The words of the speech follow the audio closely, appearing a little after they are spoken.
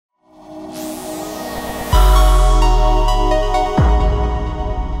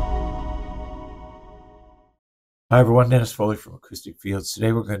Hi everyone, Dennis Foley from Acoustic Fields.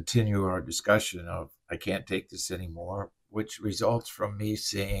 Today we're going to continue our discussion of I Can't Take This Anymore, which results from me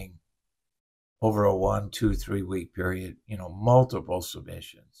seeing over a 1, 2, 3 week period, multiple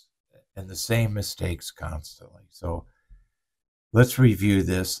submissions and the same mistakes constantly. So let's review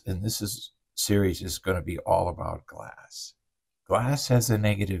this, and series is going to be all about glass. Glass has a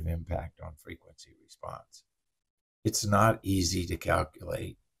negative impact on frequency response. It's not easy to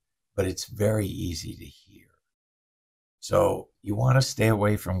calculate, but it's very easy to hear. So you want to stay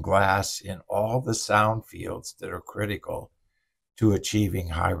away from glass in all the sound fields that are critical to achieving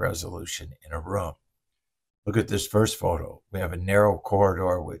high resolution in a room. Look at this first photo. We have a narrow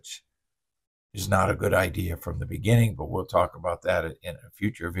corridor, which is not a good idea from the beginning, but we'll talk about that in a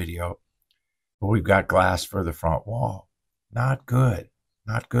future video. But we've got glass for the front wall. Not good.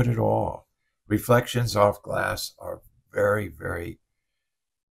 Not good at all. Reflections off glass are very, very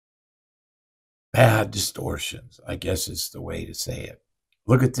bad distortions, I guess is the way to say it.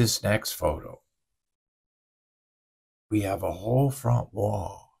 Look at this next photo. We have a whole front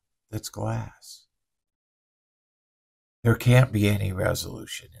wall that's glass. There can't be any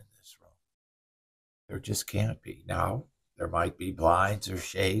resolution in this room. There just can't be. Now, there might be blinds or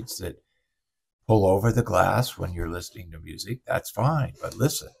shades that pull over the glass when you're listening to music. That's fine. But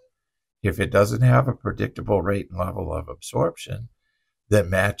listen, if it doesn't have a predictable rate and level of absorption that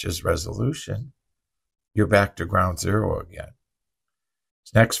matches resolution, you're back to ground zero again.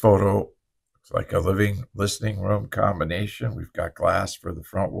 This next photo looks like a listening room combination. We've got glass for the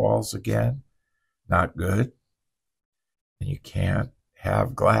front walls again. Not good. And you can't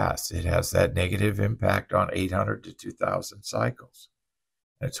have glass. It has that negative impact on 800 to 2000 cycles.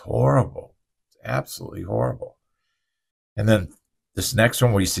 It's horrible. It's absolutely horrible. And then this next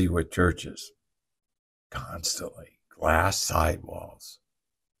one we see with churches. Constantly. Glass sidewalls.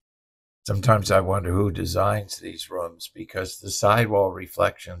 Sometimes I wonder who designs these rooms, because the sidewall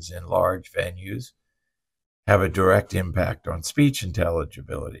reflections in large venues have a direct impact on speech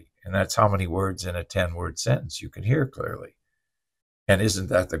intelligibility. And that's how many words in a 10-word sentence you can hear clearly. And isn't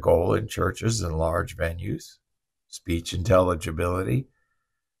that the goal in churches and large venues? Speech intelligibility.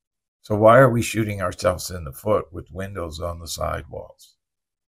 So why are we shooting ourselves in the foot with windows on the sidewalls?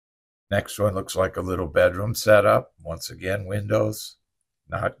 Next one looks like a little bedroom setup. Once again, windows.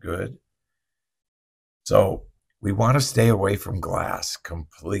 Not good. So we want to stay away from glass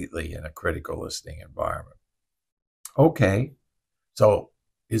completely in a critical listening environment. Okay, so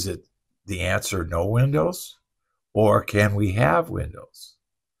is it the answer no windows? Or can we have windows?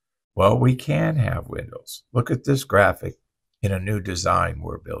 Well, we can have windows. Look at this graphic in a new design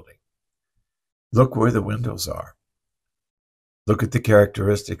we're building. Look where the windows are. Look at the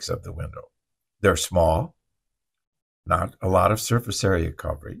characteristics of the window. They're small, not a lot of surface area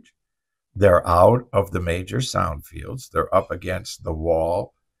coverage. They're out of the major sound fields. They're up against the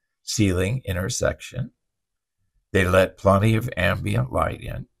wall ceiling intersection. They let plenty of ambient light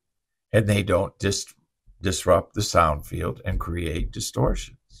in, and they don't disrupt the sound field and create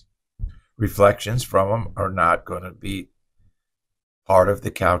distortions. Reflections from them are not going to be part of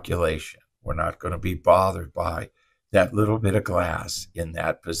the calculation. We're not going to be bothered by that little bit of glass in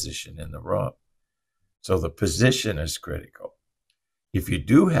that position in the room. So the position is critical. If you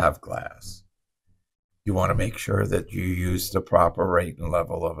do have glass, you want to make sure that you use the proper rate and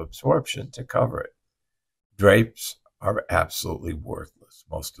level of absorption to cover it. Drapes are absolutely worthless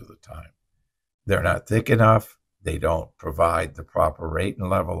most of the time. They're not thick enough, they don't provide the proper rate and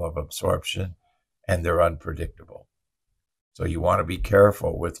level of absorption, and they're unpredictable. So you want to be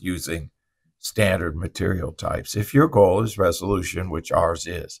careful with using standard material types. If your goal is resolution, which ours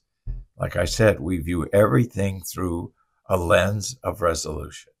is, like I said, we view everything through a lens of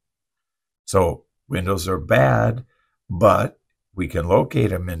resolution. So windows are bad, but we can locate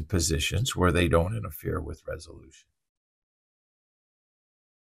them in positions where they don't interfere with resolution.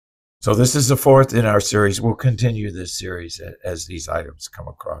 So this is the fourth in our series. We'll continue this series as these items come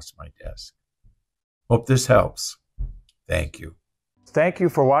across my desk. Hope this helps. Thank you. Thank you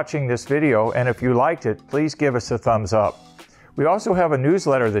for watching this video, and if you liked it, please give us a thumbs up. We also have a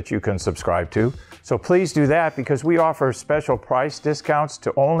newsletter that you can subscribe to, so please do that, because we offer special price discounts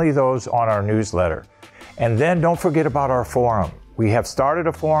to only those on our newsletter. And then don't forget about our forum. We have started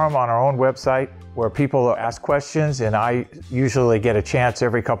a forum on our own website where people ask questions, and I usually get a chance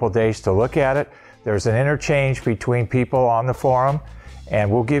every couple of days to look at it. There's an interchange between people on the forum, and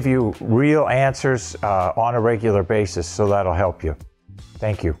we'll give you real answers on a regular basis, so that'll help you.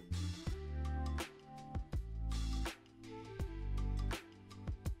 Thank you.